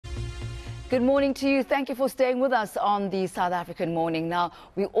Good morning to you. Thank you for staying with us on the South African morning. Now,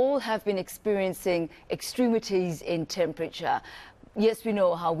 we all have been experiencing extremities in temperature. Yes, we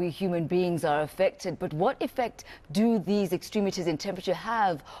know how we human beings are affected, but what effect do these extremities in temperature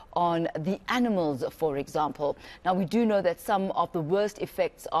have on the animals, for example? Now, we do know that some of the worst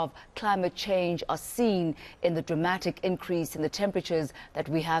effects of climate change are seen in the dramatic increase in the temperatures that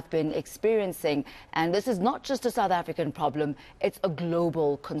we have been experiencing. And this is not just a South African problem, it's a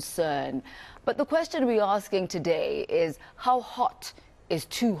global concern. But the question we're asking today is, how hot is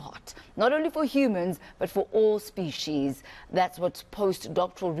too hot, not only for humans, but for all species? That's what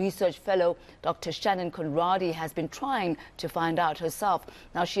postdoctoral research fellow Dr Shannon Conradie has been trying to find out herself.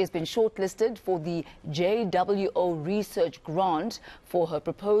 Now, she has been shortlisted for the JWO research grant for her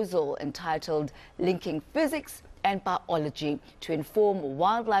proposal entitled Linking Physics and Biology to Inform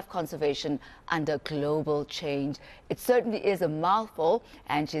Wildlife Conservation Under Global Change. It certainly is a mouthful,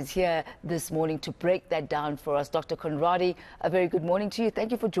 and she's here this morning to break that down for us. Dr. Conradie, a very good morning to you. Thank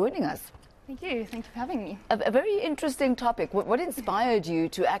you for joining us. Thank you. Thank you for having me. A very interesting topic. What inspired you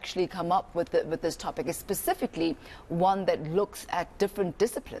to actually come up with this topic, is specifically one that looks at different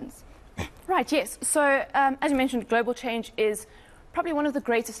disciplines? Right, yes. So, as you mentioned, global change is probably one of the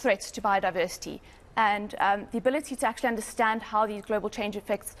greatest threats to biodiversity. And the ability to actually understand how these global change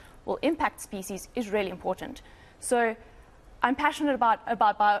effects will impact species is really important. So I'm passionate about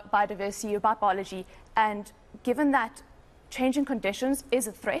biodiversity, about biology, and given that changing conditions is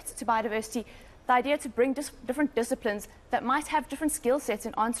a threat to biodiversity, the idea to bring different disciplines that might have different skill sets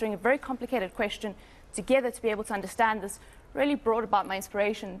in answering a very complicated question together to be able to understand this really brought about my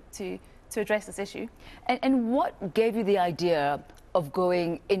inspiration to address this issue. And what gave you the idea of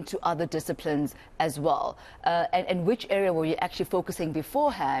going into other disciplines as well? And which area were you actually focusing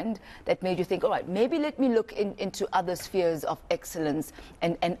beforehand that made you think, all right, maybe let me look into other spheres of excellence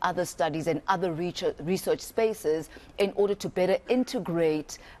and other studies and other research spaces in order to better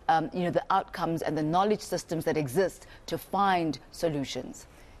integrate the outcomes and the knowledge systems that exist to find solutions?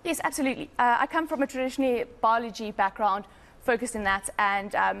 Yes, absolutely. I come from a traditionally biology background focused in that,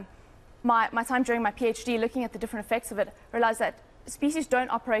 and my time during my PhD looking at the different effects of it, I realized that species don't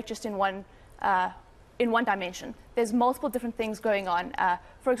operate just in one dimension. There's multiple different things going on.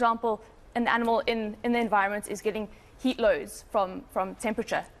 For example, an animal in the environment is getting heat loads from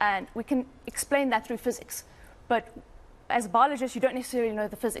temperature, and we can explain that through physics. But as a biologist, you don't necessarily know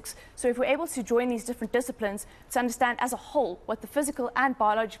the physics. So if we're able to join these different disciplines to understand as a whole what the physical and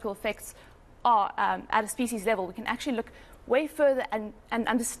biological effects are at a species level, we can actually look way further and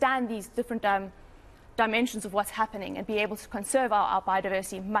understand these different dimensions of what's happening and be able to conserve our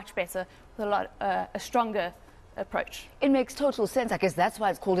biodiversity much better with a stronger approach. It makes total sense. I guess that's why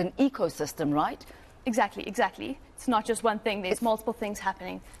it's called an ecosystem, right? Exactly. It's not just one thing. There's multiple things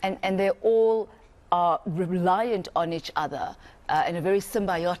happening. And they're all reliant on each other in a very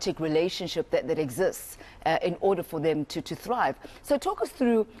symbiotic relationship that exists in order for them to thrive. So talk us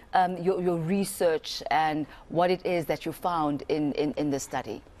through your research and what it is that you found in this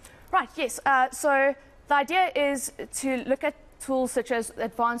study. Right, yes. So the idea is to look at tools such as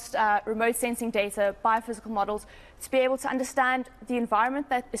advanced remote sensing data, biophysical models, to be able to understand the environment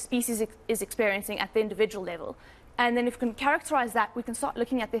that a species is experiencing at the individual level. And then if we can characterize that, we can start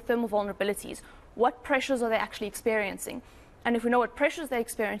looking at their thermal vulnerabilities. What pressures are they actually experiencing? And if we know what pressures they're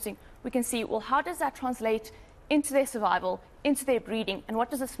experiencing, we can see, well, how does that translate into their survival, into their breeding, and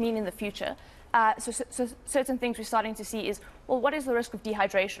what does this mean in the future? So certain things we're starting to see is, well, what is the risk of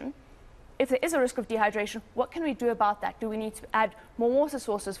dehydration? If there is a risk of dehydration, what can we do about that? Do we need to add more water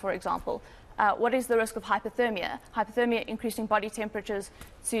sources, for example? What is the risk of hypothermia? Hypothermia, increasing body temperatures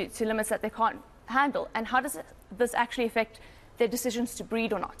to limits that they can't handle. And how does this actually affect their decisions to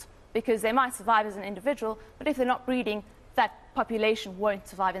breed or not? Because they might survive as an individual, but if they're not breeding, that population won't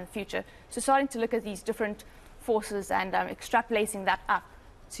survive in the future. So starting to look at these different forces and extrapolating that up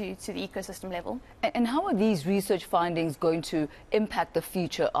to the ecosystem level. And how are these research findings going to impact the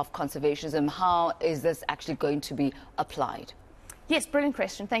future of conservationism? How is this actually going to be applied? Yes, brilliant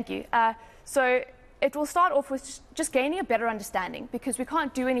question, thank you. So it will start off with just gaining a better understanding, because we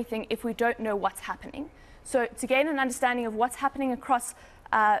can't do anything if we don't know what's happening. So to gain an understanding of what's happening across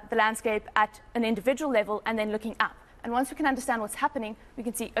the landscape at an individual level and then looking up. And once we can understand what's happening, we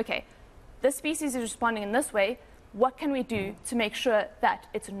can see, okay, this species is responding in this way. What can we do to make sure that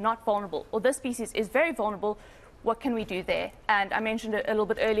it's not vulnerable? Or this species is very vulnerable. What can we do there? And I mentioned a little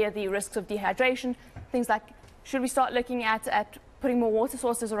bit earlier the risks of dehydration, things like, should we start looking at putting more water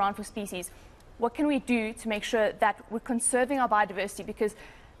sources around for species? What can we do to make sure that we're conserving our biodiversity? Because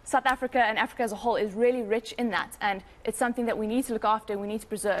South Africa and Africa as a whole is really rich in that, and it's something that we need to look after, we need to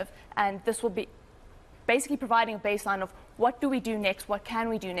preserve, and this will be basically providing a baseline of what do we do next, what can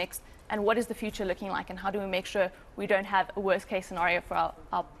we do next, and what is the future looking like, and how do we make sure we don't have a worst case scenario for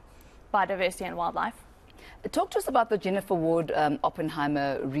our biodiversity and wildlife. Talk to us about the Jennifer Ward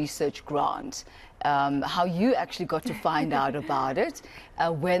Oppenheimer Research Grant, how you actually got to find out about it,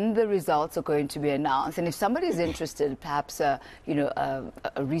 when the results are going to be announced, and if somebody is interested, perhaps a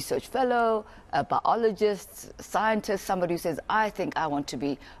research fellow, a biologist, scientist, somebody who says, I think I want to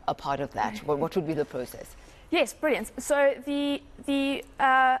be a part of that, what would be the process? Yes, brilliant. So the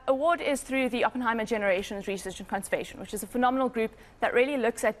award is through the Oppenheimer Generations Research and Conservation, which is a phenomenal group that really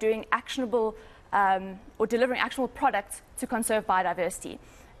looks at doing actionable or delivering actionable products to conserve biodiversity.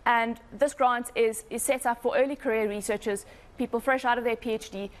 And this grant is set up for early career researchers, people fresh out of their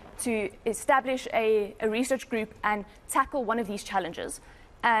PhD, to establish a research group and tackle one of these challenges.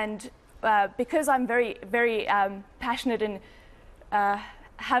 And because I'm very, very passionate and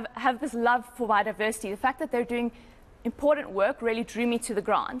have this love for biodiversity, the fact that they're doing important work really drew me to the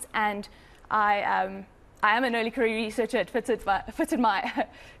grant. And I am an early career researcher. It fitted my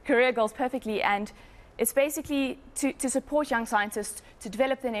career goals perfectly, and it's basically to support young scientists to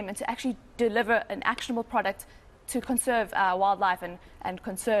develop their name and to actually deliver an actionable product to conserve wildlife and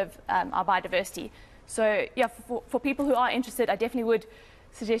conserve our biodiversity. So yeah, for people who are interested, I definitely would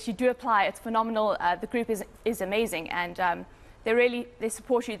suggest you do apply. It's phenomenal. The group is amazing, and they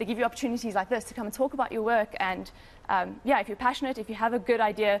support you. They give you opportunities like this to come and talk about your work. And yeah, if you're passionate, if you have a good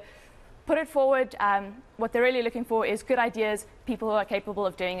idea, put it forward. What they're really looking for is good ideas, people who are capable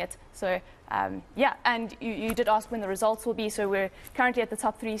of doing it. So yeah, and you did ask when the results will be. So we're currently at the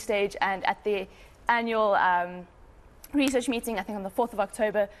top 3 stage, and at the annual research meeting, I think on the 4th of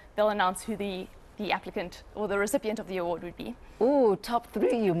October, they'll announce who the applicant or the recipient of the award would be. Oh, top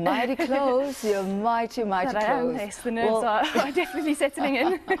 3, you're mighty close. You're mighty close. Yes, the nerves are definitely settling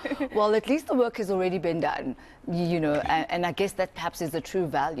in. Well, at least the work has already been done, and I guess that perhaps is the true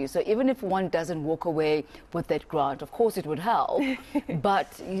value. So even if one doesn't walk away with that grant, of course it would help,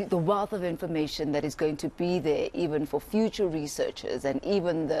 but the wealth of information that is going to be there even for future researchers and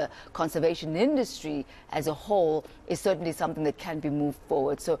even the conservation industry as a whole is certainly something that can be moved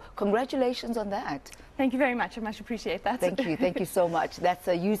forward. So congratulations on that. Thank you very much. I much appreciate that. Thank you so much. That's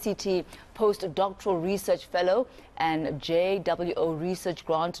a UCT postdoctoral research fellow and JWO research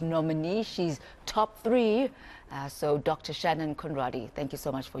grant nominee. She's top 3. So Dr. Shannon Conradie, thank you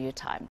so much for your time.